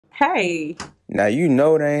Hey, Now you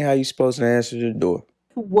know that ain't how you supposed to answer the door.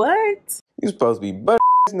 what? You supposed to be butt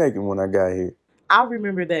naked when I got here. I'll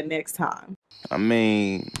remember that next time. I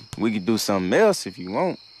mean, we could do something else if you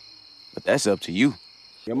want, but that's up to you.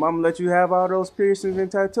 Your mama let you have all those piercings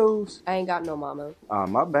and tattoos? I ain't got no mama.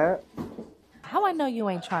 My bad. How I know you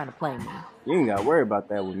ain't trying to play me? You ain't gotta worry about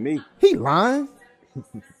that with me. He lying.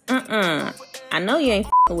 I know you ain't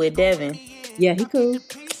with Devin. Yeah, he cool.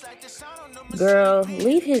 Girl,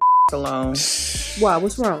 leave his alone. Why?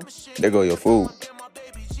 What's wrong? There go your food.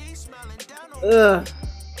 Ugh.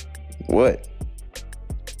 What?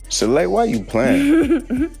 Salaam, why you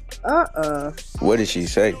playing? What did she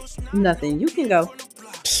say? Nothing. You can go.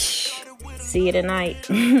 See you tonight.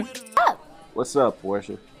 What's up,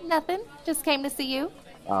 Portia? Nothing. Just came to see you.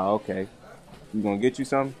 Oh, okay. You gonna get you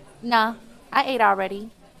something? Nah, I ate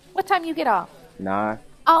already. What time you get off? 9.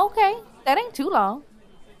 Oh, okay. That ain't too long.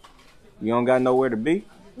 You don't got nowhere to be?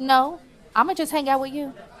 No, I'ma just hang out with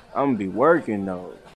you. I'm gonna be working though.